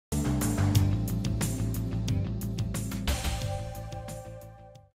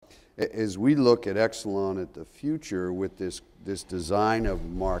As we look at Exelon at the future with this design of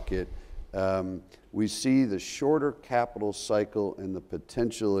market, we see the shorter capital cycle and the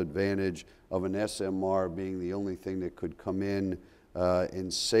potential advantage of an SMR being the only thing that could come in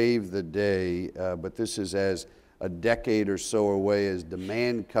and save the day. But this is as a decade or so away as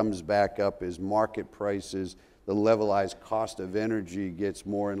demand comes back up, as market prices, the levelized cost of energy gets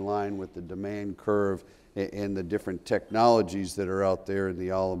more in line with the demand curve and the different technologies that are out there in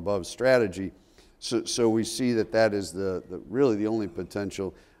the all-above strategy. So we see that is really the only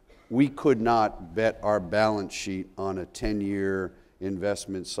potential. We could not bet our balance sheet on a 10-year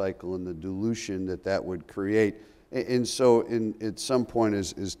investment cycle and the dilution that would create. And so at some point,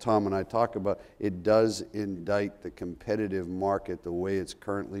 as Tom and I talk about, it does indict the competitive market the way it's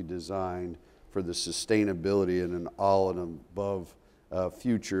currently designed for the sustainability in an all and above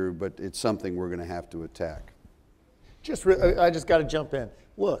future, but it's something we're going to have to attack. I just got to jump in.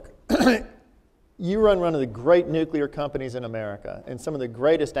 Look, you run one of the great nuclear companies in America and some of the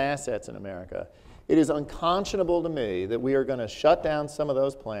greatest assets in America. It is unconscionable to me that we are going to shut down some of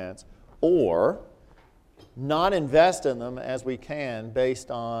those plants or not invest in them as we can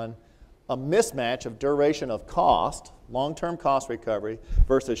based on a mismatch of duration of cost, long-term cost recovery,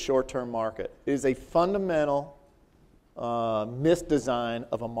 versus short-term market. It is a fundamental misdesign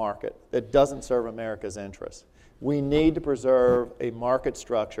of a market that doesn't serve America's interests. We need to preserve a market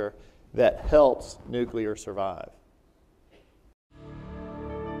structure that helps nuclear survive.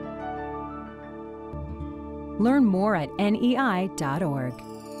 Learn more at NEI.org.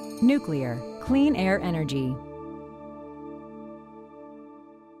 Nuclear, clean air energy.